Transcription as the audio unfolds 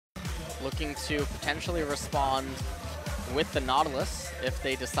looking to potentially respond with the Nautilus if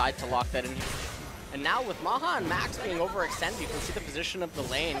they decide to lock that in here. And now with Maha and Max being overextended, you can see the position of the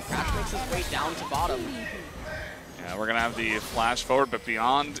lane. Crash makes his way down to bottom. Yeah, we're going to have the flash forward, but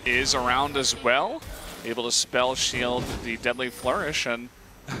Beyond is around as well. Able to spell shield the Deadly Flourish, and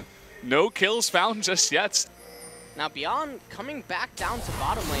no kills found just yet. Now Beyond coming back down to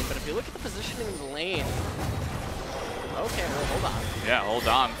bottom lane, but if you look at the positioning of the lane, okay, well, hold on. Yeah, hold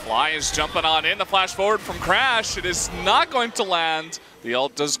on. Fly is jumping on in. The flash forward from Crash. It is not going to land. The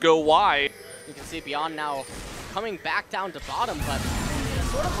ult does go wide. You can see Beyond now coming back down to bottom, but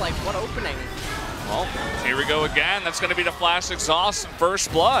sort of like, what opening? Well, here we go again. That's going to be the flash exhaust.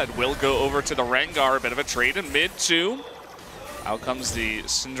 First blood will go over to the Rengar. A bit of a trade in mid too. Out comes the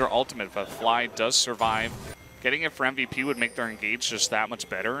Syndra ultimate, but Fly does survive. Getting it for MVP would make their engage just that much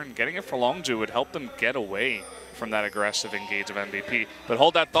better, and getting it for Longju would help them get away from that aggressive engage of MVP. But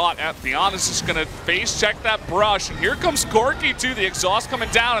hold that thought. Beyond is just going to face check that brush, and here comes Corki too. The exhaust coming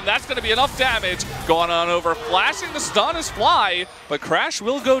down, and that's going to be enough damage. Going on over, flashing the stun is Fly, but Crash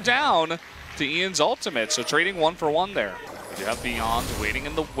will go down to Ian's ultimate, so trading 1 for 1 there. You have Beyond waiting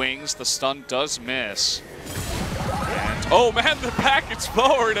in the wings. The stun does miss. And, oh man, the package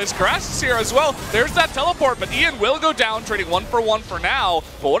forward as Crash is here as well. There's that teleport, but Ian will go down, trading 1 for 1 for now.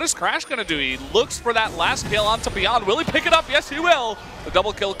 But what is Crash going to do? He looks for that last kill onto Beyond. Will he pick it up? Yes, he will. The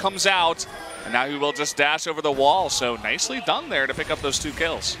double kill comes out, and now he will just dash over the wall. So nicely done there to pick up those 2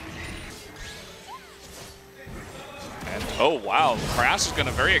 kills. And oh wow, Crash is going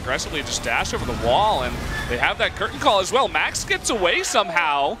to very aggressively just dash over the wall, and they have that curtain call as well. Max gets away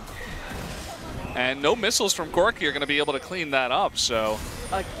somehow, and no missiles from Corki are going to be able to clean that up. So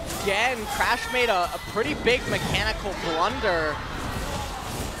again, Crash made a pretty big mechanical blunder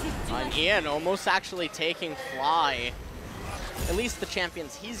on Ian, almost actually taking Fly. At least the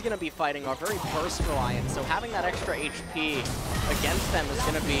champions he's going to be fighting are very burst reliant, so having that extra HP against them is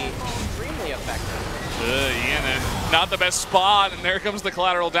going to be extremely effective. Ian in not the best spot, and there comes the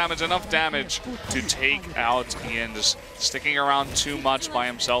collateral damage. Enough damage to take out Ian, just sticking around too much by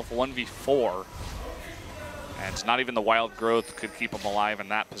himself, 1v4. And not even the wild growth could keep him alive in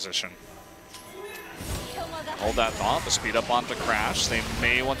that position. Hold that thought, the speed up onto Crash. They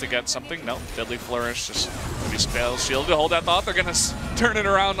may want to get something. Nope, Deadly Flourish, just maybe spell shield to hold that thought. They're gonna turn it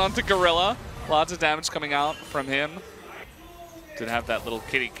around onto Gorilla. Lots of damage coming out from him. Did have that little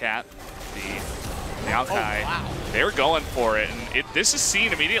kitty cat, the Maokai. Oh, wow. They were going for it, and this is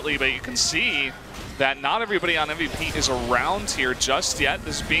seen immediately, but you can see that not everybody on MVP is around here just yet.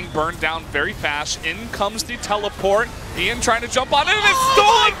 This is being burned down very fast. In comes the teleport. Ian trying to jump on it, and it's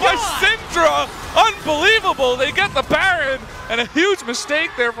stolen by Syndra! Unbelievable! They get the Baron, and a huge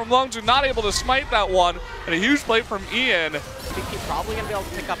mistake there from Longju, not able to smite that one, and a huge play from Ian. MVP probably going to be able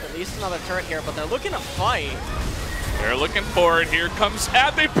to pick up at least another turret here, but they're looking to fight. They're looking for it. Here comes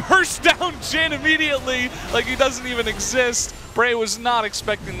Ad. They burst down Jin immediately like he doesn't even exist. Bray was not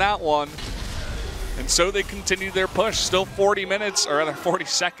expecting that one. And so they continue their push. Still 40 minutes, or rather 40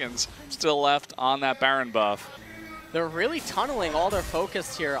 seconds, still left on that Baron buff. They're really tunneling all their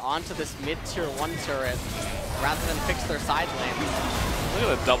focus here onto this mid-tier 1 turret rather than fix their side lanes. Look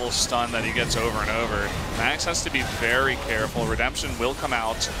at the double stun that he gets over and over. Max has to be very careful. Redemption will come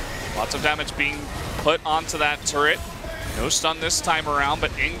out. Lots of damage being put onto that turret. No stun this time around,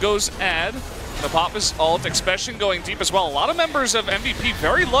 but in goes Ed. The pop is ult, Expression going deep as well. A lot of members of MVP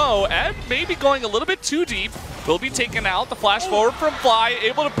very low. Ed maybe going a little bit too deep. Will be taken out. The flash forward from Fly,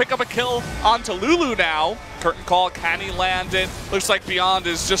 able to pick up a kill onto Lulu now. Curtain call, can he land it? Looks like Beyond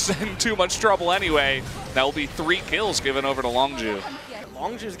is just in too much trouble anyway. That will be 3 kills given over to Longju.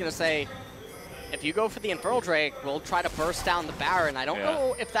 Longju's going to say, if you go for the Infernal Drake, we'll try to burst down the Baron. I don't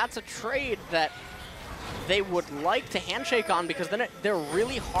know if that's a trade that they would like to handshake on, because then they're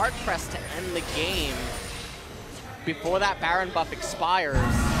really hard-pressed to end the game before that Baron buff expires.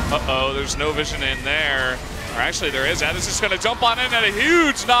 Uh-oh, there's no vision in there. Or actually, there is. Ed is just going to jump on in, and a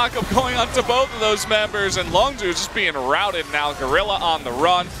huge knockup going onto both of those members, and Longju is just being routed now. Gorilla on the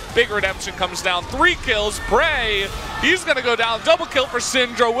run. Big Redemption comes down. 3 kills. Bray, he's going to go down. Double kill for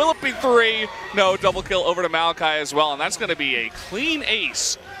Syndra. Will it be 3? No, double kill over to Maokai as well, and that's going to be a clean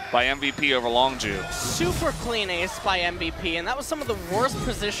ace by MVP over Longju. Super clean ace by MVP, and that was some of the worst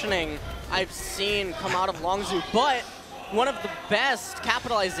positioning I've seen come out of Longju, but one of the best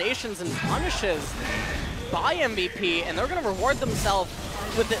capitalizations and punishes by MVP, and they're going to reward themselves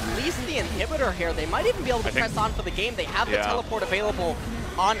with at least the inhibitor here. They might even be able to press on for the game. They have the teleport available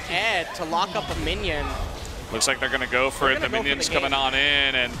on Ed to lock up a minion. Looks like they're going to go for it. The minions coming on in,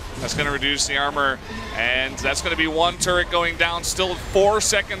 and that's going to reduce the armor. And that's going to be one turret going down. Still 4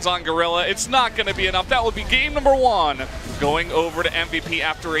 seconds on Gorilla. It's not going to be enough. That will be game number 1, going over to MVP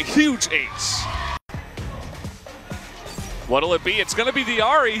after a huge ace. What'll it be? It's going to be the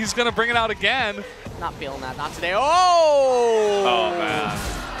Ari. He's going to bring it out again. Not feeling that. Not today. Oh! Oh, man.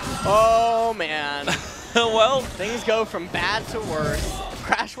 Oh, man. Well, things go from bad to worse.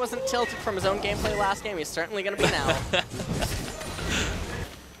 Crash wasn't tilted from his own gameplay last game. He's certainly going to be now.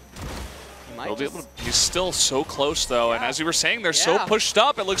 He's still so close, though, yeah. And as you were saying, they're so pushed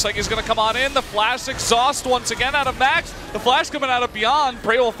up. It looks like he's going to come on in. The flash exhaust once again out of Max. The flash coming out of Beyond.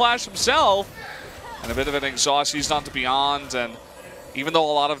 Prey will flash himself. And a bit of an exhaust used onto Beyond. And even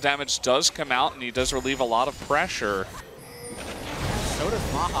though a lot of damage does come out, and he does relieve a lot of pressure. So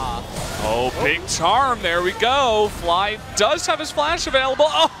does Maha. Oh, big charm. There we go. Fly does have his flash available.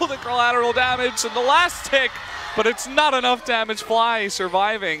 Oh, the collateral damage and the last tick, but it's not enough damage. Fly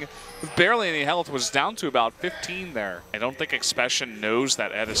surviving with barely any health, was down to about 15 there. I don't think Expression knows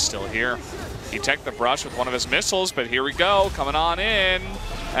that Ed is still here. He teched the brush with one of his missiles, but here we go, coming on in.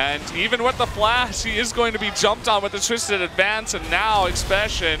 And even with the flash, he is going to be jumped on with the twisted advance, and now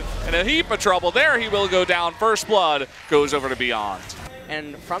Expression in a heap of trouble. There he will go down. First blood goes over to Beyond.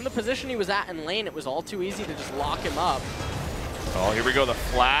 And from the position he was at in lane, it was all too easy to just lock him up. Oh, here we go, the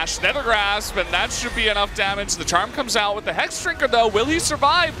flash, Nether Grasp, and that should be enough damage. The charm comes out with the Hex Drinker, though. Will he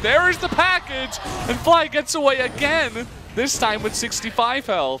survive? There is the package, and Fly gets away again, this time with 65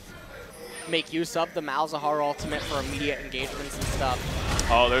 health. Make use of the Malzahar ultimate for immediate engagements and stuff.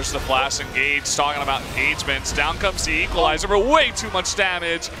 Oh, there's the flash engage, talking about engagements. Down comes the equalizer, but way too much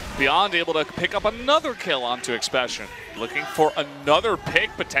damage. Beyond able to pick up another kill onto Expression. Looking for another pick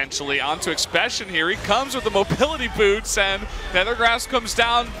potentially onto Expression here. He comes with the mobility boots, and Nethergrass comes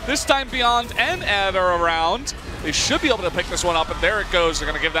down. This time Beyond and Ed are around. They should be able to pick this one up, and there it goes. They're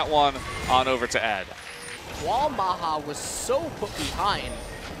going to give that one on over to Ed. While Maha was so put behind,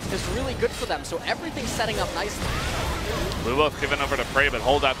 is really good for them, so everything's setting up nicely. Lubov giving over to Prey, but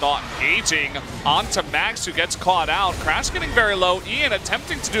hold that thought, engaging onto Max, who gets caught out. Crash getting very low. Ian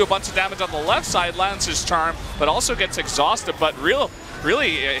attempting to do a bunch of damage on the left side, lands his charm, but also gets exhausted. But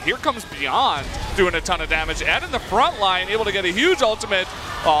really, here comes Beyond doing a ton of damage. Ed in the front line, able to get a huge ultimate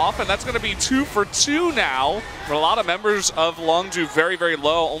off, and that's going to be 2 for 2 now. For a lot of members of Longju very, very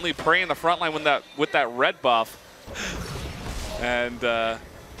low. Only Prey in the front line with that red buff. And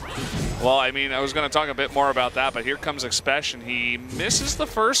well, I mean, I was going to talk a bit more about that, but here comes Expression. He misses the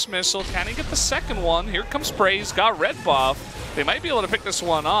first missile. Can he get the second one? Here comes Prey. He's got red buff. They might be able to pick this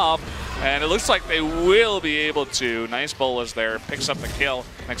one up, and it looks like they will be able to. Nice bolas there. Picks up the kill.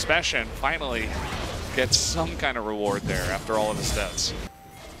 And Expression finally gets some kind of reward there after all of his deaths.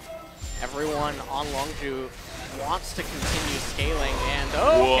 Everyone on Longju wants to continue scaling, and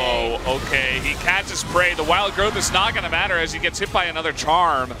okay. Whoa, okay. He catches Prey. The wild growth is not going to matter as he gets hit by another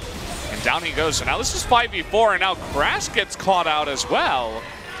charm. And down he goes. So now this is 5v4, and now Crash gets caught out as well.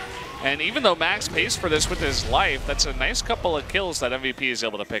 And even though Max pays for this with his life, that's a nice couple of kills that MVP is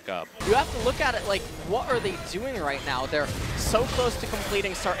able to pick up. You have to look at it like, what are they doing right now? They're so close to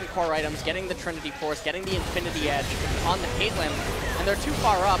completing certain core items, getting the Trinity Force, getting the Infinity Edge on the Caitlyn, and they're too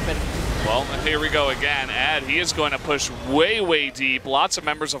far up. And well, here we go again. Ed, he is going to push way, way deep. Lots of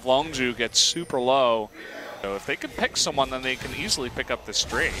members of Longju get super low. So if they can pick someone, then they can easily pick up this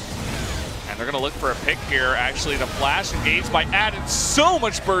Drake. And they're going to look for a pick here. Actually, the flash engaged by added so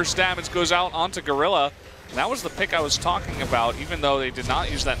much burst damage goes out onto Gorilla. And that was the pick I was talking about, even though they did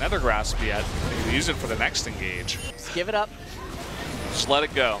not use that Nether Grasp yet. They can use it for the next engage. Just give it up. Just let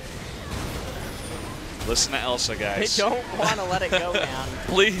it go. Listen to Elsa, guys. They don't want to let it go, man.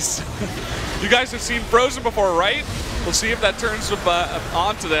 Please. You guys have seen Frozen before, right? We'll see if that turns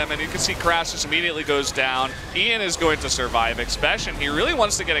onto them, and you can see Crash just immediately goes down. Ian is going to survive. Expression, he really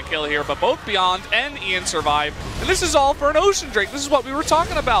wants to get a kill here, but both Beyond and Ian survive. And this is all for an Ocean Drake. This is what we were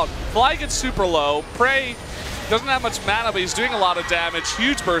talking about. Fly gets super low. Prey doesn't have much mana, but he's doing a lot of damage.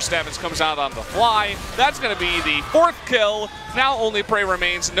 Huge burst damage comes out on the Fly. That's going to be the 4th kill. Now only Prey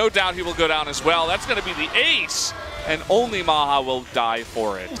remains. No doubt he will go down as well. That's going to be the ace, and only Maha will die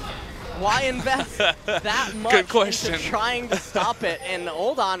for it. Why invest that much Good question. into trying to stop it? And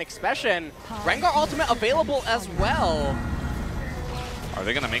hold on, Expression. Rengar ultimate available as well. Are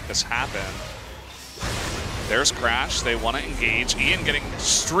they going to make this happen? There's Crash. They want to engage. Ian getting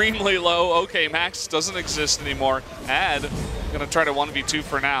extremely low. Okay, Max doesn't exist anymore. Ed going to try to 1v2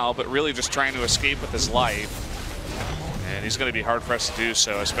 for now, but really just trying to escape with his life. And he's going to be hard-pressed to do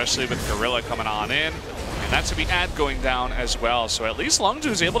so, especially with Gorilla coming on in. And that's to be Ad going down as well. So at least Longju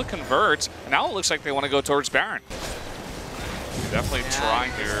is able to convert. And now it looks like they want to go towards Baron. Definitely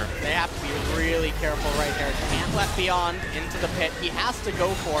trying here. They have to be really careful right there. Can't let Beyond into the pit. He has to go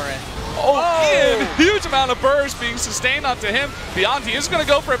for it. Oh, Ian! Huge amount of burst being sustained onto him. Beyond, he is going to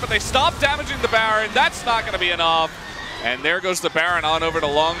go for it, but they stop damaging the Baron. That's not going to be enough. And there goes the Baron on over to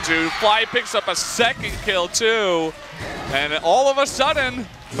Longju. Fly picks up a second kill too. And all of a sudden,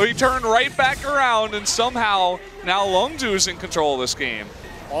 we turn right back around, and somehow now Longju is in control of this game.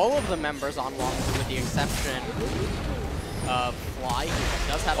 All of the members on Longju, with the exception of Fly,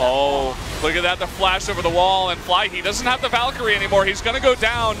 who does have that look at that, the flash over the wall, and Fly, he doesn't have the Valkyrie anymore. He's going to go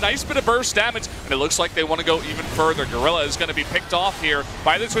down. Nice bit of burst damage, and it looks like they want to go even further. Gorilla is going to be picked off here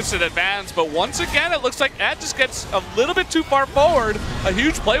by the Twisted Advance, but once again, it looks like Ed just gets a little bit too far forward. A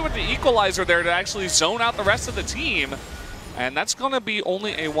huge play with the equalizer there to actually zone out the rest of the team, and that's going to be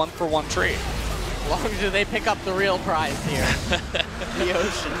only a 1-for-1 trade. Longju, they pick up the real prize here. The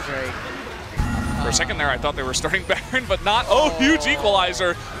Ocean Drake. For a second there, I thought they were starting Baron, but not. Oh, huge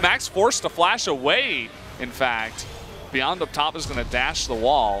equalizer. Max forced to flash away, in fact. Beyond up top is going to dash the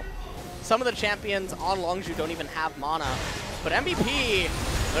wall. Some of the champions on Longju don't even have mana, but MVP,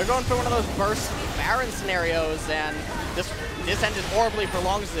 they're going for one of those burst Baron scenarios, and this ended horribly for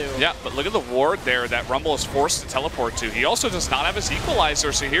Longzu. Yeah, but look at the ward there that Rumble is forced to teleport to. He also does not have his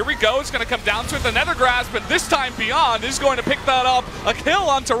equalizer, so here we go. It's going to come down to it. The Nether Grasp, and this time Beyond is going to pick that up. A kill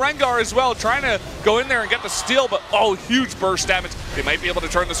onto Rengar as well, trying to go in there and get the steal, but huge burst damage. They might be able to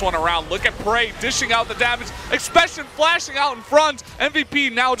turn this one around. Look at Prey dishing out the damage. Expression flashing out in front.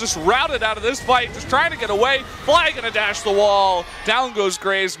 MVP now just routed out of this fight, just trying to get away. Fly going to dash the wall. Down goes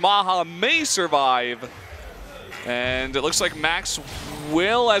Graves. Maha may survive. And it looks like Max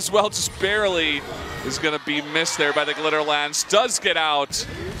will as well, just barely, is going to be missed there by the Glitter Lance. Does get out,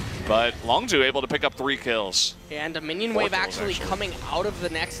 but Longju able to pick up 3 kills. And a minion wave actually coming out of the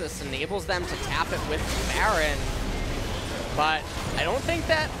Nexus enables them to tap it with Baron. But I don't think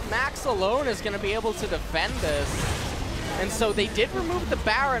that Max alone is going to be able to defend this. And so they did remove the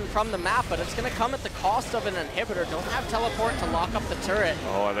Baron from the map, but it's going to come at the cost of an inhibitor. Don't have teleport to lock up the turret.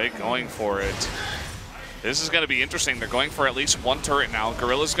 Oh, are they going for it? This is going to be interesting. They're going for at least 1 turret now.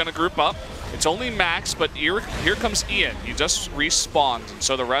 Gorilla's going to group up. It's only Max, but here comes Ian. He just respawned, and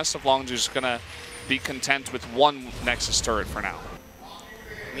so the rest of Longju is going to be content with 1 Nexus turret for now.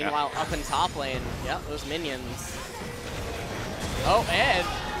 Meanwhile, up in top lane, those minions. Oh, Ed.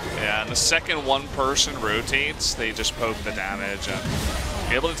 Yeah, and the second one person rotates, they just poke the damage.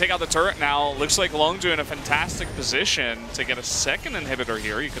 And able to take out the turret now. Looks like Longju in a fantastic position to get a second inhibitor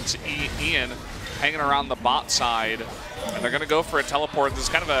here. You can see Ian hanging around the bot side, and they're going to go for a teleport. This is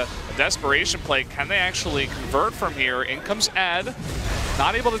kind of a desperation play. Can they actually convert from here? In comes Ed.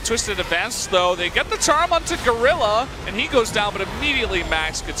 Not able to twist it advance, though. They get the charm onto Gorilla, and he goes down, but immediately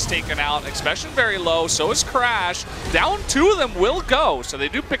Max gets taken out. Expression very low, so is Crash. Down 2 of them will go, so they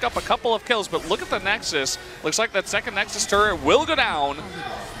do pick up a couple of kills, but look at the Nexus. Looks like that second Nexus turret will go down,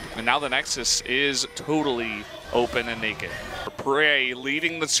 and now the Nexus is totally open and naked. Prey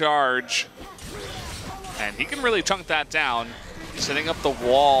leading the charge. And he can really chunk that down, setting up the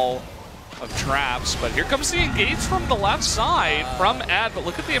wall of traps. But here comes the engage from the left side from Ed. But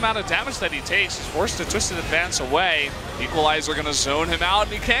look at the amount of damage that he takes. He's forced to twist and advance away. Equalizer going to zone him out,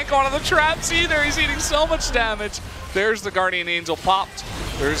 and he can't go onto the traps either. He's eating so much damage. There's the Guardian Angel popped.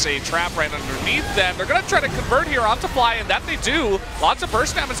 There's a trap right underneath them. They're going to try to convert here onto Fly, and that they do. Lots of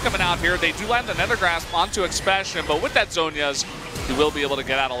burst damage coming out here. They do land the Nether Grasp onto Expression, but with that Zhonya's, he will be able to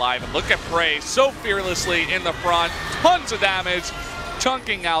get out alive. And look at Prey so fearlessly in the front. Tons of damage,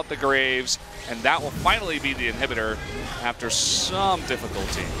 chunking out the Graves. And that will finally be the inhibitor after some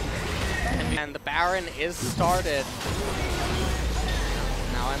difficulty. And the Baron is started.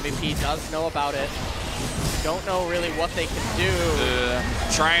 Now MVP does know about it. Don't know really what they can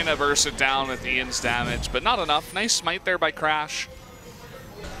do. Trying to burst it down with Ian's damage, but not enough. Nice smite there by Crash.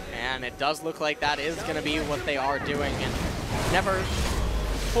 And it does look like that is going to be what they are doing. And never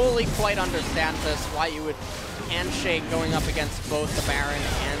fully quite understand this, why you would handshake going up against both the Baron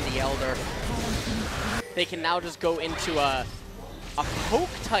and the Elder. They can now just go into a poke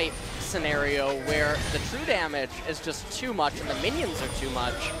type scenario where the true damage is just too much and the minions are too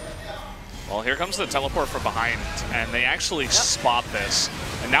much. Well, here comes the teleport from behind, and they actually spot this.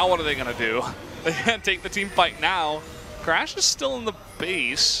 And now what are they going to do? They can't take the team fight now. Crash is still in the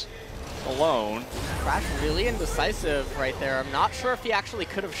base, alone. Crash really indecisive right there. I'm not sure if he actually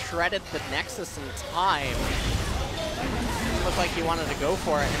could have shredded the Nexus in time. It looked like he wanted to go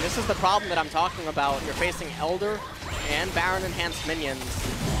for it, and this is the problem that I'm talking about. You're facing Elder and Baron enhanced minions.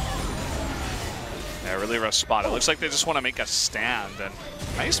 Yeah, really rough spot. It looks like they just want to make a stand, and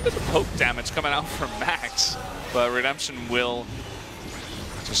nice bit of poke damage coming out from Max, but Redemption will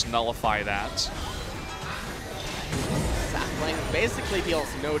just nullify that. Sapling basically deals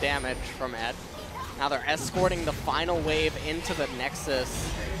no damage from Ed. Now they're escorting the final wave into the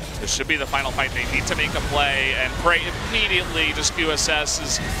Nexus. This should be the final fight. They need to make a play, and Prey immediately just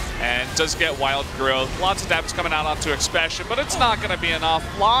QSS's and does get wild growth. Lots of damage coming out onto Expression, but it's not going to be enough.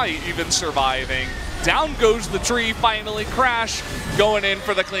 Fly even surviving. Down goes the tree finally. Crash going in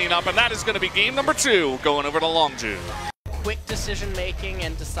for the cleanup, and that is going to be game number 2 going over to Longju. Quick decision making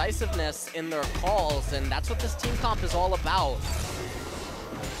and decisiveness in their calls, and that's what this team comp is all about.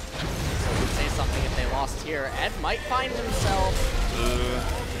 So we'd say something if they lost here. Ed might find himself.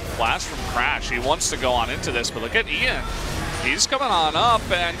 Flash from Crash. He wants to go on into this, but look at Ian. He's coming on up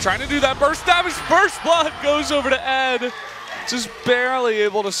and trying to do that burst damage. First blood goes over to Ed. Just barely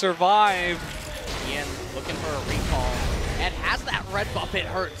able to survive. Ian looking for a recall. Ed has that red buff. It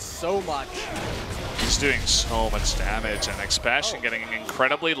hurts so much. He's doing so much damage, and Expression getting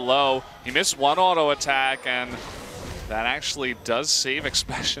incredibly low. He missed one auto attack, and that actually does save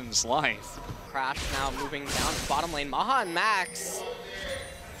Expression's life. Crash now moving down to bottom lane. Maha and Max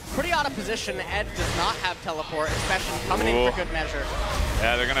pretty out of position. Ed does not have teleport. Expression coming in for good measure.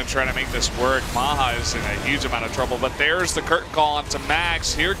 Yeah, they're going to try to make this work. Maha is in a huge amount of trouble, but there's the curtain call onto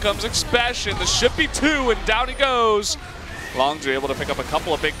Max. Here comes Expression. This should be 2, and down he goes. Longju able to pick up a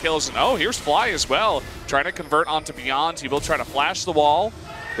couple of big kills, and oh, here's Fly as well. Trying to convert onto Beyond. He will try to flash the wall.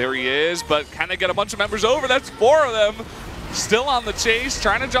 There he is, but kind of get a bunch of members over. That's 4 of them. Still on the chase,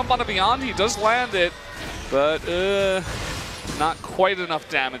 trying to jump onto Beyond. He does land it, but not quite enough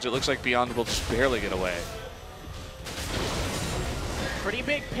damage. It looks like Beyond will just barely get away. Pretty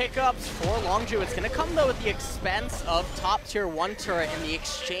big pickups for Longju. It's going to come, though, at the expense of top tier 1 turret in the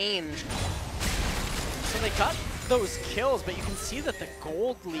exchange. So they got those kills, but you can see that the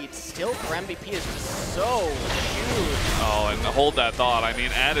gold lead still for MVP is just so huge. Oh, and hold that thought. I mean,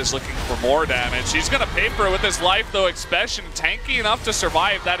 Ed is looking for more damage. He's going to pay for it with his life, though. Expression tanky enough to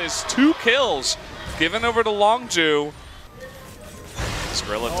survive. That is 2 kills given over to Longju.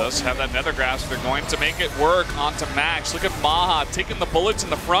 Skrilla does have that Nether Grasp. They're going to make it work onto Max. Look at Maha taking the bullets in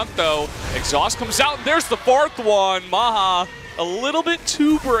the front, though. Exhaust comes out, and there's the 4th one. Maha a little bit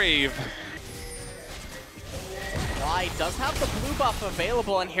too brave. Fly does have the blue buff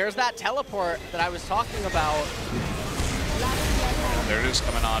available, and here's that teleport that I was talking about. And there it is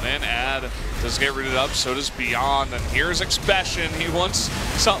coming on in. Ad does get rooted up, so does Beyond. And here's Expression. He wants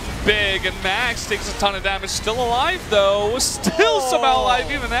something big, and Max takes a ton of damage. Still alive, though. Still somehow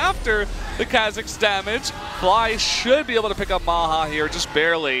alive even after the Kha'Zix's damage. Fly should be able to pick up Maha here, just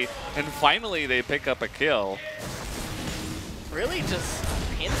barely. And finally, they pick up a kill. Really just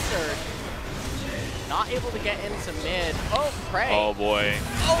pincered. Not able to get into mid. Oh, Prey. Oh, boy.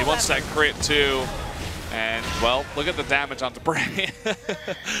 Oh, he wants that crit, too. And, well, look at the damage onto Prey.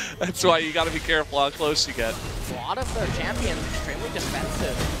 That's why you got to be careful how close you get. A lot of their champions extremely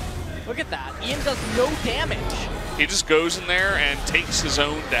defensive. Look at that. Ian does no damage. He just goes in there and takes his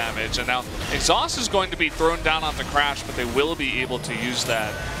own damage. And now Exhaust is going to be thrown down onto Crash, but they will be able to use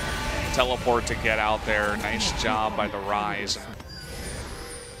that teleport to get out there. Nice job by the Rise.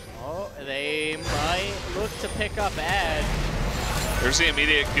 Oh, they might look to pick up Ed. There's the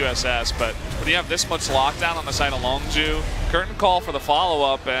immediate QSS, but when you have this much lockdown on the side of Longju, curtain call for the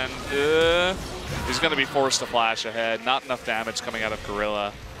follow-up, and he's going to be forced to flash ahead. Not enough damage coming out of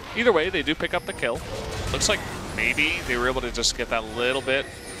Gorilla. Either way, they do pick up the kill. Looks like maybe they were able to just get that little bit.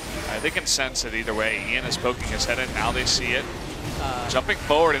 They can sense it either way. Ian is poking his head in. Now they see it. Jumping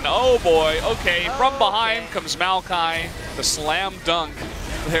forward, and oh boy, okay, from behind comes Maokai. The slam dunk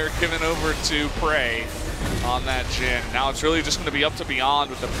there given over to Prey on that Jhin. Now it's really just going to be up to Beyond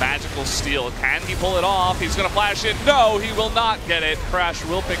with the magical steal. Can he pull it off? He's going to flash in. No, he will not get it. Crash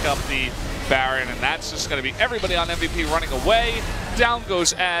will pick up the Baron, and that's just going to be everybody on MVP running away. Down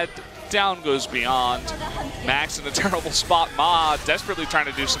goes Ed. Down goes Beyond. Max in a terrible spot. Ma desperately trying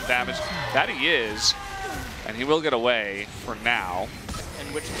to do some damage. That he is. And he will get away for now.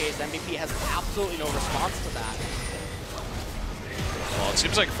 In which case, MVP has absolutely no response to that. Well, it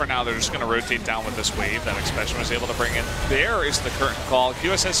seems like for now they're just going to rotate down with this wave that Expression was able to bring in. There is the curtain call.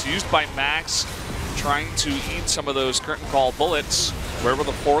 QSS used by Max, trying to eat some of those curtain call bullets. Where will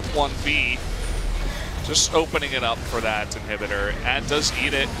the 4th one be? Just opening it up for that inhibitor. And does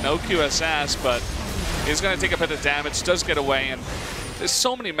eat it. No QSS, but he's going to take a bit of damage. Does get away, and there's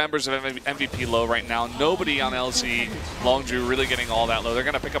so many members of MVP low right now. Nobody on LZ Longju really getting all that low. They're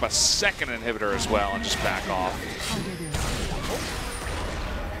going to pick up a second inhibitor as well and just back off.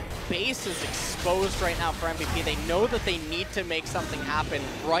 base is exposed right now for MVP. They know that they need to make something happen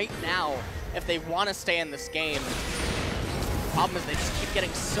right now if they want to stay in this game. Problem is they just keep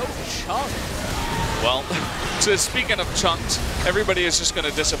getting so chunked. Well, so speaking of chunked, everybody is just going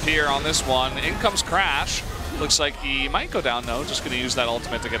to disappear on this one. In comes Crash. Looks like he might go down, no. Just going to use that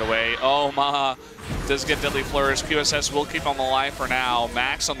ultimate to get away. Oh, Maha does get Deadly Flourish. QSS will keep him alive for now.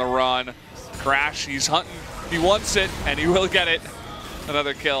 Max on the run. Crash, he's hunting. He wants it, and he will get it.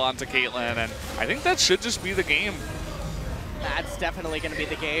 Another kill onto Caitlyn, and I think that should just be the game. That's definitely going to be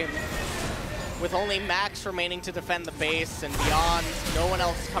the game. With only Max remaining to defend the base and beyond, no one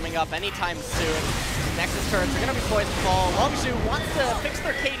else coming up anytime soon. Nexus turrets are going to be poised to fall. Longzhu wants to fix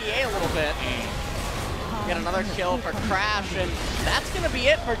their KDA a little bit. Get another kill for Crash, and that's going to be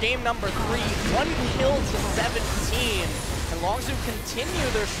it for game number 3. 1 kill to 17. And Longzhu continue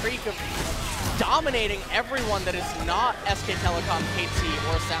their streak of dominating everyone that is not SK Telecom, KT,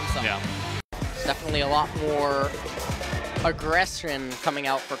 or Samsung. Yeah. There's definitely a lot more aggression coming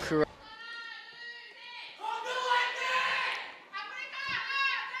out for Kuro.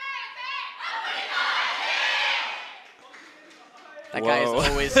 That guy is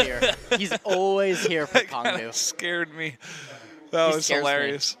always here. He's always here for Kongdu. That scared me. That was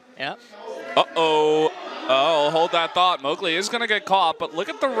hilarious. Yeah. Uh-oh. Oh, hold that thought. Mowgli is going to get caught, but look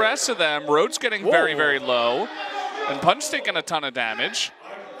at the rest of them. Road's getting very, very low. And Punch taking a ton of damage.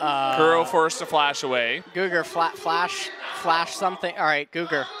 Kuro forced to flash away. Googer, flash something. All right,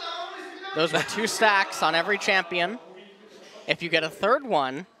 Googer. Those were 2 stacks on every champion. If you get a third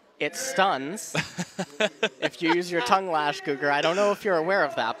one, it stuns. If you use your tongue lash, Googer. I don't know if you're aware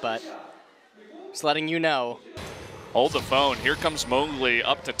of that, but just letting you know. Hold the phone. Here comes Mowgli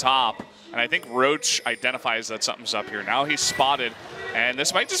up to top. And I think Roach identifies that something's up here. Now he's spotted. And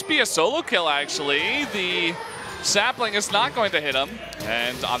this might just be a solo kill, actually. The sapling is not going to hit him.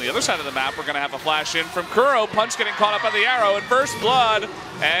 And on the other side of the map, we're going to have a flash in from Kuro. Punch getting caught up by the arrow and first blood.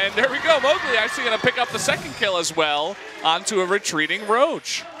 And there we go. Mowgli actually going to pick up the second kill as well onto a retreating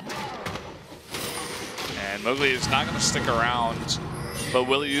Roach. And Mowgli is not going to stick around, but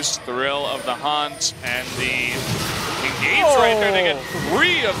will use Thrill of the Hunt and the engage right there to get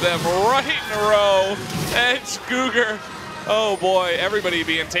 3 of them right in a row. It's Googer. Oh boy, everybody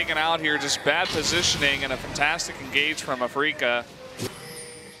being taken out here. Just bad positioning and a fantastic engage from Afrika.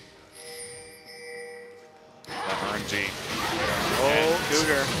 That RNG. Oh,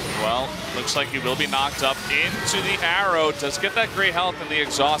 Googer. Well, looks like he will be knocked up into the arrow. Does get that great health, and the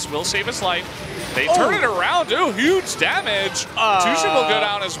exhaust will save his life. They turn it around. Oh, huge damage. Tushin will go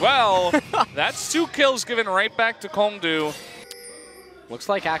down as well. That's 2 kills given right back to Kongdu. Looks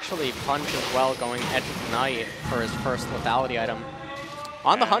like actually Punch as well going Edge of Night for his first lethality item.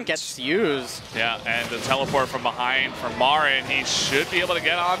 On the Hunt gets used. Yeah, and the teleport from behind from Marin. He should be able to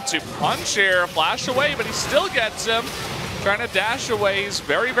get on to Punch here. Flash away, but he still gets him. Trying to dash away. He's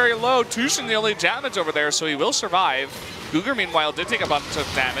very, very low. Tushin the only damage over there, so he will survive. Googer, meanwhile, did take a bunch of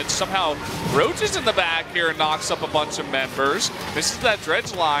damage. Somehow, Roach is in the back here and knocks up a bunch of members. Misses that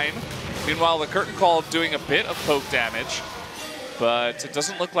dredge line. Meanwhile, the Curtain Call doing a bit of poke damage. But it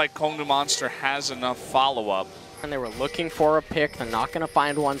doesn't look like Kongdu Monster has enough follow-up. And they were looking for a pick. They're not going to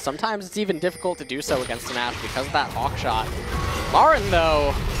find one. Sometimes it's even difficult to do so against an Ashe because of that hawk shot. Marin,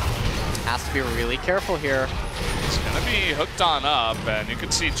 though, has to be really careful here. He's going to be hooked on up, and you can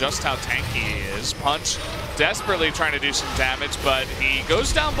see just how tanky he is. Punch desperately trying to do some damage, but he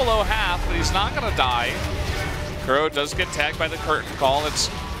goes down below half, but he's not going to die. Kuro does get tagged by the Curtain Call. It's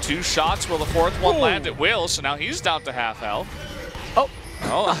 2 shots. Will the 4th one land? It will, so now he's down to half health.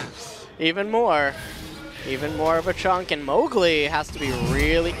 Oh. Even more of a chunk, and Mowgli has to be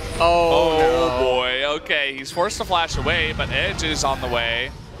really... Oh, no. Boy. Okay, he's forced to flash away, but Edge is on the way.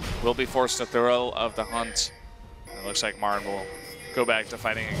 Will be forced to Thrill of the Hunt. It looks like Marin will go back to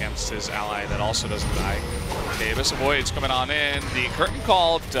fighting against his ally that also doesn't die. Okay, Abyss of Void's coming on in. The Curtain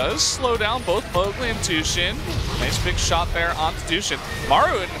Call does slow down both Mowgli and Tushin. Nice big shot there onto Tushin.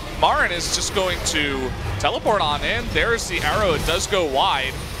 Marin is just going to teleport on in. There's the arrow. It does go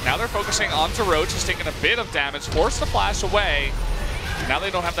wide. Now they're focusing onto Roach. He's taking a bit of damage, forced to flash away. Now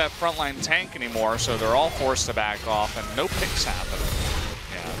they don't have that frontline tank anymore, so they're all forced to back off, and no picks happen.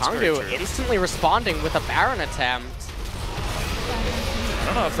 Yeah, Kongdu instantly responding with a Baron attempt. I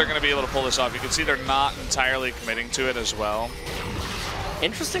don't know if they're going to be able to pull this off. You can see they're not entirely committing to it as well.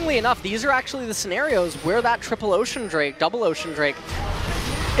 Interestingly enough, these are actually the scenarios where that triple Ocean Drake, double Ocean Drake,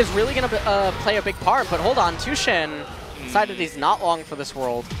 is really going to play a big part. But hold on, Tushin decided he's not long for this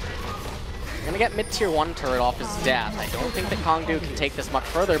world. Going to get mid-tier 1 turret off his death. I don't think that Kongdu can take this much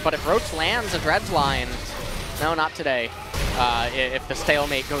further, but if Roach lands a dredge line, no, not today. if the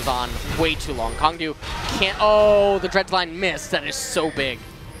stalemate goes on way too long. Kongdu can't. Oh, the dredge line missed. That is so big.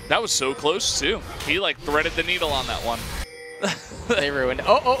 That was so close too. He like threaded the needle on that one. They ruined.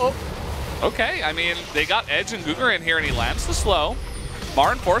 Oh. Okay, I mean, they got Edge and Guger in here, and he lands the slow.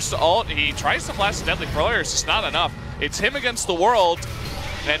 Marin forced to ult. He tries to flash the deadly thrower. It's just not enough. It's him against the world,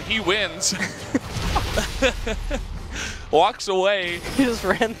 and he wins. Walks away. He just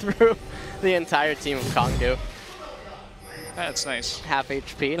ran through the entire team of Kongdu. That's nice. Half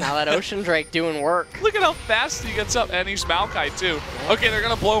HP. Now that Ocean Drake doing work. Look at how fast he gets up, and he's Maokai too. Okay, they're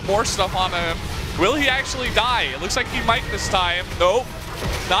gonna blow more stuff on him. Will he actually die? It looks like he might this time. Nope,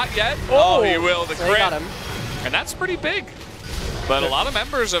 not yet. Oh, he will. The crit. Got him. And that's pretty big. But a lot of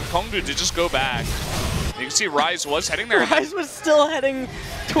members of Kongdu did just go back. You can see Rise was heading there. Rise was still heading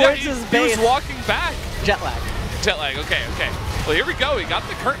towards his base. He was walking back. Jet lag. Jet lag, okay. Well, here we go. We got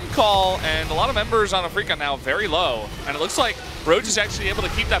the curtain call, and a lot of members on Afrika now very low. And it looks like Roach is actually able to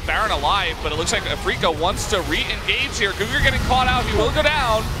keep that Baron alive, but it looks like Afrika wants to re-engage here. Guger getting caught out. He will go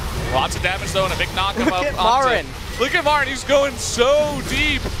down. Lots of damage, though, and a big knock-up. Look at Marin. Look at Marin. He's going so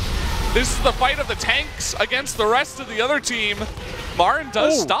deep. This is the fight of the tanks against the rest of the other team. Marin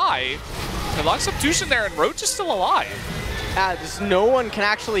does die. He locks up Tushin there, and Roach is still alive. Just no one can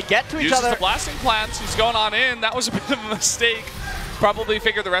actually get to each other. Uses the blasting plants. He's going on in. That was a bit of a mistake. Probably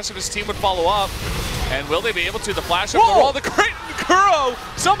figured the rest of his team would follow up. And will they be able to? The flash over the wall. The great Kuro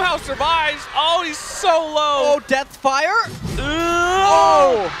somehow survives. Oh, he's so low. Oh, death fire.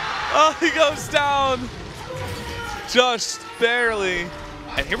 Oh, he goes down. Just barely.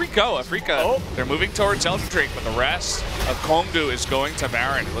 And here we go, Afrika. They're moving towards Elder Drake, but the rest of Kongdu is going to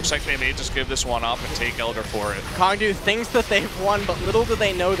Baron. It looks like they may just give this one up and take Elder for it. Kongdu thinks that they've won, but little do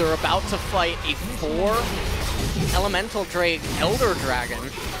they know they're about to fight a 4 Elemental Drake Elder Dragon.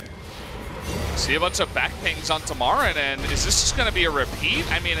 See a bunch of back pings onto Marin, and is this just going to be a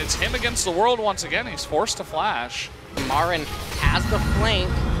repeat? I mean, it's him against the world once again. He's forced to flash. Marin has the flank.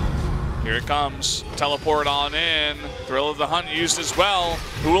 Here it comes. Teleport on in. Thrill of the Hunt used as well.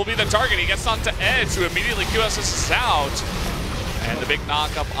 Who will be the target? He gets onto Edge, who immediately QSS's out. And the big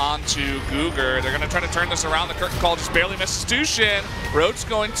knock up onto Guger. They're going to try to turn this around. The curtain call just barely misses Tushin. Roach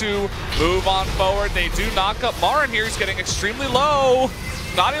going to move on forward. They do knock up Marin here. He's getting extremely low.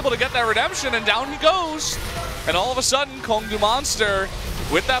 Not able to get that redemption, and down he goes. And all of a sudden, Kongdu Monster,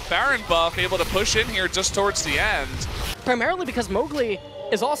 with that Baron buff, able to push in here just towards the end. Primarily because Mowgli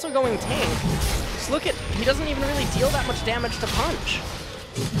is also going tank. Just look at, he doesn't even really deal that much damage to punch.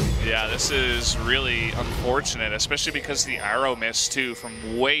 Yeah, this is really unfortunate, especially because the arrow missed too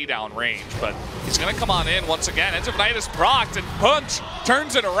from way down range. But he's gonna come on in once again. Edge of Night is procced, and Punch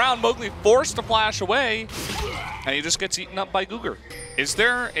turns it around. Mowgli forced to flash away, and he just gets eaten up by Guger. Is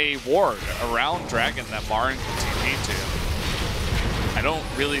there a ward around Dragon that Marin can TP to? I don't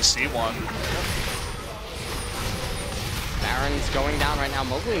really see one. Baron's going down right now.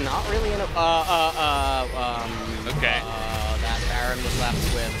 Mowgli not really in a... Okay. That Baron was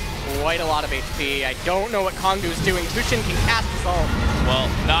left with quite a lot of HP. I don't know what Kongdu's doing. Tushin can cast his ult. Well,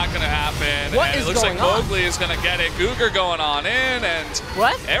 not going to happen. What and is it looks going like Mowgli is going to get it. Guger going on in, and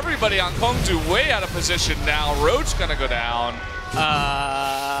what? Everybody on Kongdu way out of position now. Roach going to go down.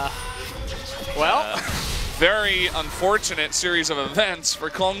 Very unfortunate series of events for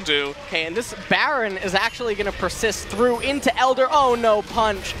Kongdu. Okay, and this Baron is actually going to persist through into Elder. Oh no,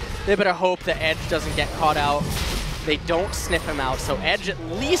 Punch. They better hope that Edge doesn't get caught out. They don't sniff him out, so Edge at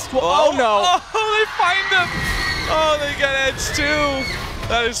least will... Oh no! Oh, they find him! Oh, they get Edge too!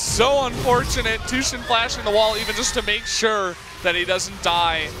 That is so unfortunate. Tushin flashing the wall even just to make sure that he doesn't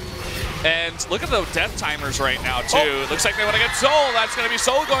die. And look at the death timers right now, too. It looks like they want to get Soul. That's going to be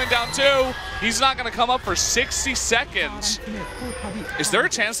Soul going down, too. He's not going to come up for 60 seconds. Is there a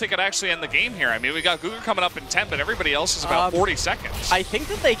chance they could actually end the game here? I mean, we got Guger coming up in 10, but everybody else is about 40 seconds. I think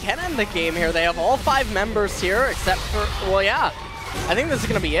that they can end the game here. They have all 5 members here, except for, well, yeah. I think this is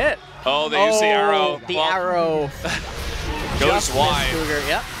going to be it. Oh, they use the arrow. The arrow. Goes wide. Guger,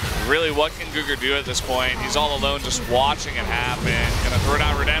 yep. Really, what can Guger do at this point? He's all alone just watching it happen. Gonna throw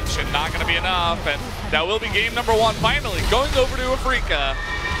down Redemption, not gonna be enough. And that will be game number 1 finally, going over to Afrika.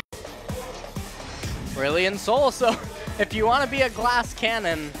 Brilliant Soul, so if you want to be a glass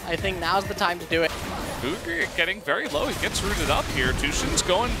cannon, I think now's the time to do it. Guger getting very low, he gets rooted up here. Tushin's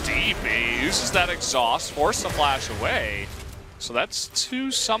going deep, he uses that exhaust, forced to flash away. So that's 2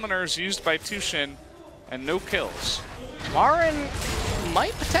 summoners used by Tushin and no kills. Marin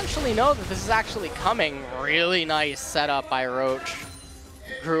might potentially know that this is actually coming. Really nice setup by Roach,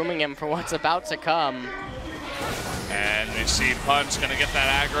 grooming him for what's about to come. And we see Punch gonna get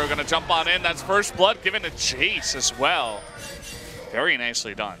that aggro, gonna jump on in. That's first blood given to Chase as well. Very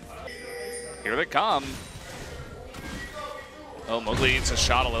nicely done. Here they come. Oh, Mowgli eats a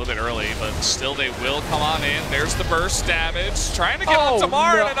shot a little bit early, but still they will come on in. There's the burst damage. Trying to get up to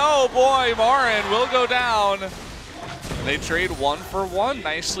Marin, no. And oh boy, Marin will go down. And they trade 1 for 1.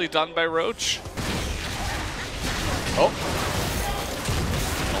 Nicely done by Roach. Oh.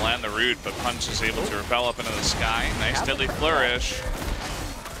 They'll land the root, but Punch is able to repel up into the sky. Nice deadly flourish.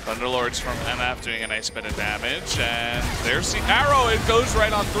 Thunderlords from MF doing a nice bit of damage, and there's the arrow. It goes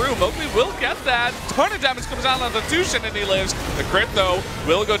right on through. Mowgli will get that. Ton of damage comes down onto Tushin, and he lives. The crit, though,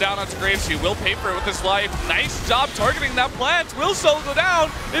 will go down onto Graves. He will pay for it with his life. Nice job targeting that plant. Will Soul go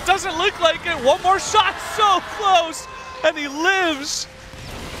down? It doesn't look like it. One more shot, so close, and he lives.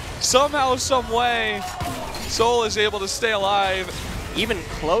 Somehow, some way, Soul is able to stay alive. Even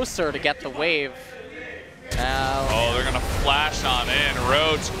closer to get the wave. Oh, they're gonna flash on in.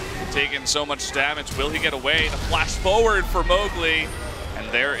 Roach taking so much damage. Will he get away? The flash forward for Mowgli, and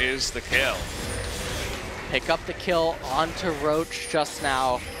there is the kill. Pick up the kill onto Roach just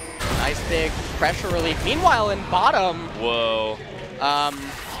now. Nice big pressure relief. Meanwhile, in bottom. Whoa.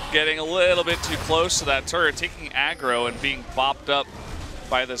 Getting a little bit too close to that turret, taking aggro and being bopped up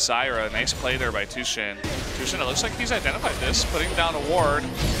by the Zyra. Nice play there by Tushin. Tushin, it looks like he's identified this, putting down a ward.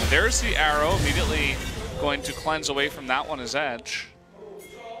 There's the arrow, immediately going to cleanse away from that one as Edge.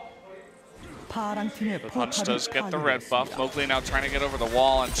 The Punch does get the red buff. Mowgli now trying to get over the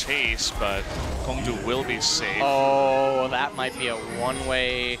wall and chase, but Kongdu will be safe. Oh, that might be a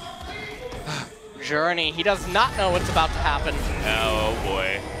one-way journey. He does not know what's about to happen. Oh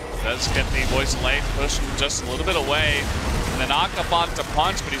boy. Does get the Voice of Life, push him just a little bit away. And then knock up onto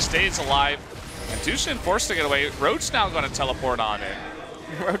Punch, but he stays alive. And Tushin forced to get away. Roach now going to teleport on it.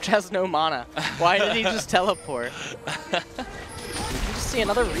 Roach has no mana. Why did he just teleport? You can just see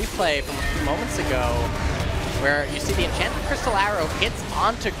another replay from a few moments ago where you see the Enchanted Crystal Arrow hits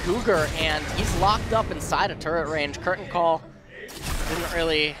onto Cougar and he's locked up inside a turret range. Curtain Call didn't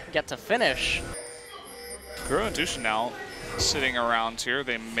really get to finish. Kuro and Tushin now sitting around here.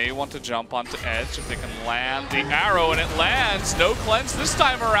 They may want to jump onto Edge if they can land the arrow, and it lands. No cleanse this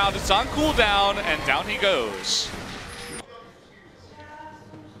time around. It's on cooldown, and down he goes.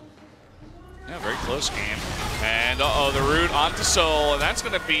 Yeah, very close game. And uh-oh, the root onto Soul, and that's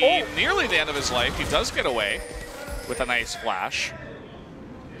going to be nearly the end of his life. He does get away with a nice flash.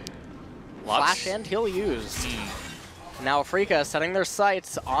 Flash and he'll use. Now Afrika setting their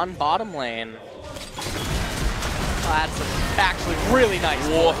sights on bottom lane. That's actually really nice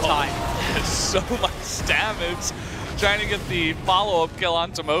time. So much damage. Trying to get the follow-up kill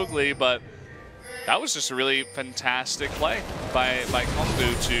onto Mowgli, but that was just a really fantastic play by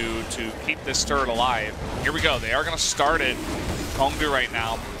Kongdu to keep this turret alive. Here we go. They are going to start it. Kongdu right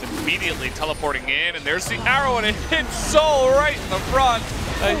now immediately teleporting in, and there's the arrow, and it hits Soul right in the front.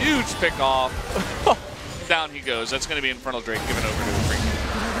 A huge pick-off. Down he goes. That's going to be Infernal Drake given over to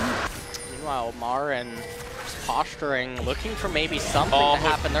Afrika. Meanwhile, Marin posturing, looking for maybe something to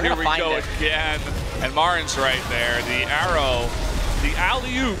happen. They're going to find it. Here we go again. And Marin's right there. The arrow, the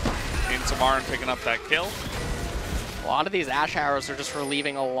alley-oop into Marin picking up that kill. A lot of these Ash Arrows are just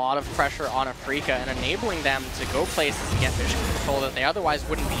relieving a lot of pressure on Afrika and enabling them to go places and get vision control that they otherwise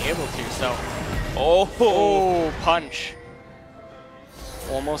wouldn't be able to. So, Punch.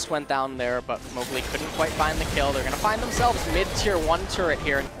 Almost went down there, but Mowgli couldn't quite find the kill. They're going to find themselves mid-tier 1 turret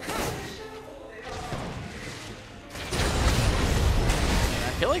here.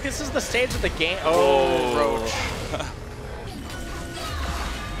 I feel like this is the stage of the game. Roach.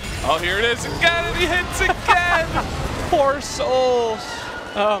 Oh, here it is again, and he hits again! Poor Soul.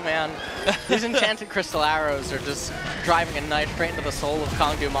 Oh, man. These Enchanted Crystal Arrows are just driving a knife straight into the soul of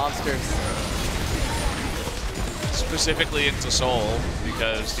Kongdu monsters. Specifically into Soul,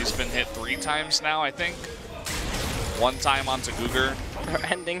 because he's been hit 3 times now, I think. 1 time onto Cougar. They're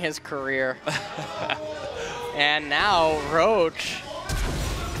ending his career. And now, Roach.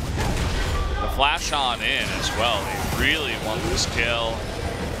 The flash on in as well. They really want this kill.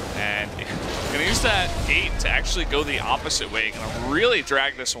 And gonna use that gate to actually go the opposite way. Gonna really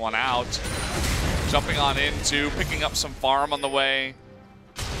drag this one out. Jumping on into, picking up some farm on the way.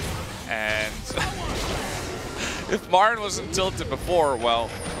 And if Marin wasn't tilted before, well,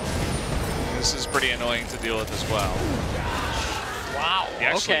 this is pretty annoying to deal with as well. Wow.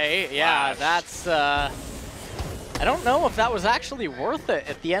 Okay, yeah, that's I don't know if that was actually worth it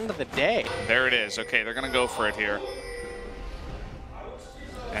at the end of the day. There it is. Okay, they're gonna go for it here.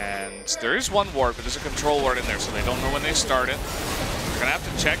 And there is 1 ward, but there's a control ward in there, so they don't know when they start it. They're gonna have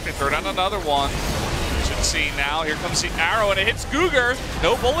to check. They throw down another one. There's a see now. Here comes the arrow, and it hits Cougar.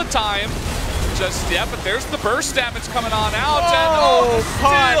 No bullet time. Just yet, but there's the burst damage coming on out. And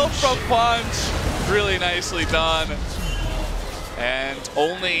steal from Punch. Really nicely done. And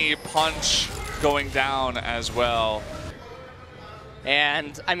only Punch going down as well.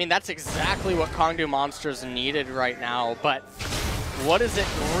 And, I mean, that's exactly what Kongdu Monsters needed right now, but what is it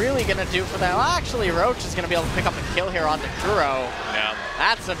really going to do for them? Well, actually, Roach is going to be able to pick up a kill here onto Kuro. Yeah.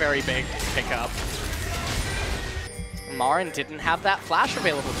 That's a very big pickup. Marin didn't have that flash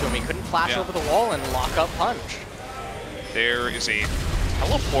available to him. He couldn't flash over the wall and lock up Punch. There is a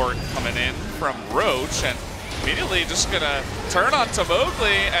teleport coming in from Roach, and immediately just going to turn onto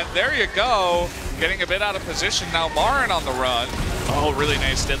Mowgli, and there you go. Getting a bit out of position now. Marin on the run. Oh, really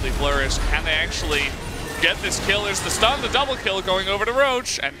nice deadly flourish. Can they actually get this kill? There's the stun, the double kill going over to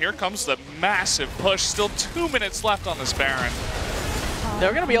Roach, and here comes the massive push. Still 2 minutes left on this Baron.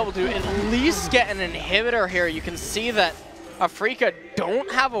 They're going to be able to at least get an inhibitor here. You can see that Afrika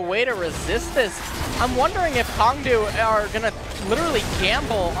don't have a way to resist this. I'm wondering if Kongdu are going to literally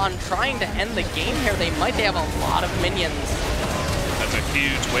gamble on trying to end the game here. They have a lot of minions. That's a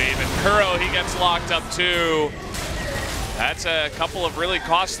huge wave, and Kuro, he gets locked up too. That's a couple of really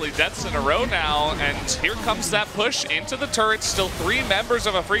costly deaths in a row now, and here comes that push into the turrets. Still 3 members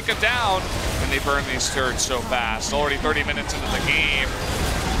of Afrika down, and they burn these turrets so fast. Already 30 minutes into the game.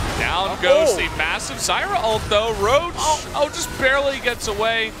 Down goes the massive Zyra ult though. Roach, just barely gets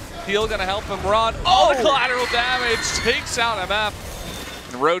away. Heal gonna help him run. All the collateral damage takes out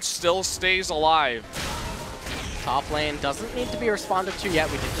MF, and Roach still stays alive. Top lane doesn't need to be responded to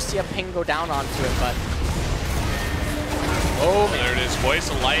yet. We did just see a ping go down onto it, but there it is.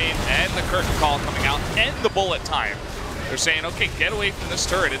 Voice of Light and the curtain call coming out, and the bullet time. They're saying, okay, get away from this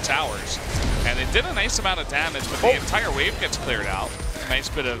turret, it's ours. And it did a nice amount of damage, but the entire wave gets cleared out. A nice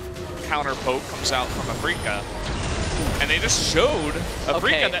bit of counter poke comes out from Afrika. And they just showed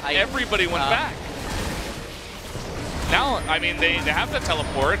Afrika that everybody went back. Now, I mean, they have the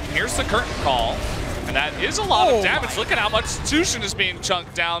teleport, and here's the curtain call. And that is a lot of damage. Look at how much Tushin is being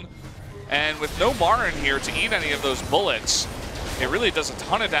chunked down. And with no Marin here to eat any of those bullets, it really does a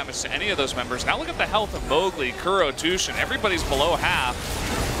ton of damage to any of those members. Now look at the health of Mowgli, Kuro, Tushin. Everybody's below half.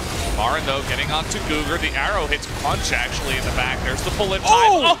 Marin, though, getting onto Cougar. The arrow hits Punch, actually, in the back. There's the bullet time.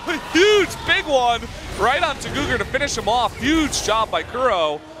 Oh, a huge, big one right onto Cougar to finish him off. Huge job by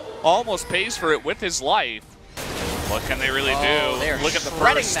Kuro. Almost pays for it with his life. What can they really do? Look at the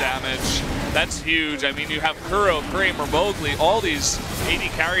burst damage. That's huge. I mean, you have Kuro, Kramer, Mowgli, all these 80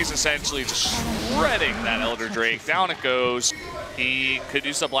 carries essentially just shredding that Elder Drake. Down it goes. He could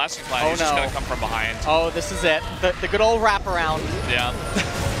use the blasting flash. He's just going to come from behind. Oh, this is it. The good old wraparound. Yeah.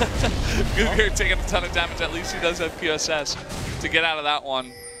 Cougar taking a ton of damage. At least he does have QSS to get out of that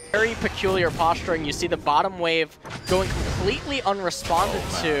one. Very peculiar posturing. You see the bottom wave going completely unresponded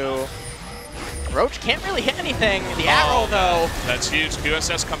to. Roach can't really hit anything. The arrow, though. That's huge.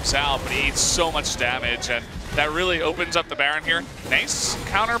 QSS comes out, but he eats so much damage, and that really opens up the Baron here. Nice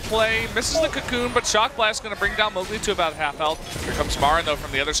counterplay. Misses the cocoon, but Shock Blast going to bring down Mowgli to about half health. Here comes Marin, though,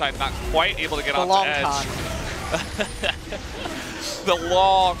 from the other side, not quite able to get onto edge. The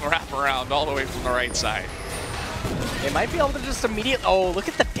long wraparound all the way from the right side. They might be able to just immediately... Oh, look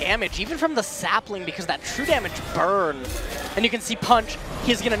at the damage, even from the sapling, because that true damage burn. And you can see Punch,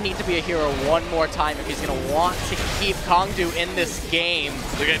 he's going to need to be a hero one more time if he's going to want to keep Kongdu in this game.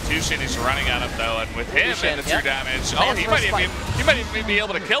 Look at Tushin, he's running at him, though, and with him and the true damage, he might even be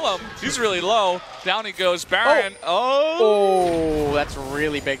able to kill him. He's really low. Down he goes. Baron, Oh, that's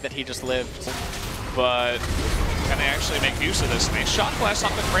really big that he just lived. But... can they actually make use of this? And they Shock Blast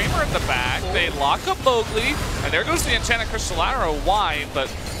off the Kramer at the back. They lock up Mowgli, and there goes the Enchanted Crystal Arrow wide, but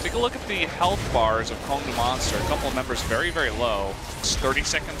take a look at the health bars of Kongdu Monster. A couple of members very, very low. It's 30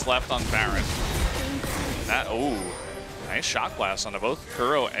 seconds left on Baron. That, nice Shock Blast onto both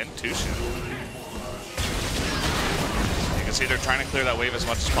Kuro and Tushin. You can see they're trying to clear that wave as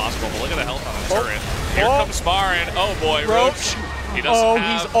much as possible, but look at the health on the turret. Here comes Marin. Oh boy, Roach. He doesn't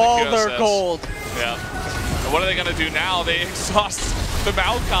have he's all their gold. Yeah. What are they going to do now? They exhaust the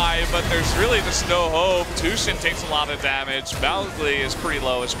Maokai, but there's really just no hope. Tushin takes a lot of damage. Mowgli is pretty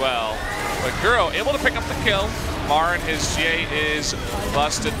low as well. But Kuro able to pick up the kill. Marin, his GA is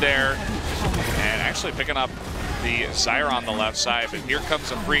busted there. And actually picking up the Zyra on the left side. But here comes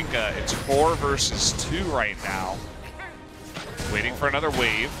Afrika. It's 4 versus 2 right now. Waiting for another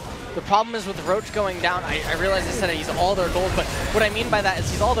wave. The problem is with Roach going down, I realize I said he's all their gold, but what I mean by that is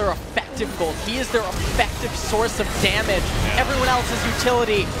he's all their effect. effective gold. He is their effective source of damage. Everyone else is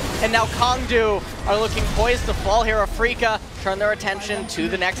utility. And now Kongdu are looking poised to fall here. Afrika turn their attention to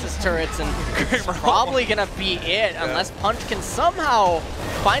the Nexus turrets, and it's probably going to be it unless Punch can somehow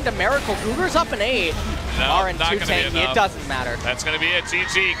find a miracle. Cougar's up an 8. No, Are in not 2 gonna be tanky. enough. It doesn't matter. That's going to be it.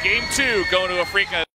 GG. Game 2 going to Afrika.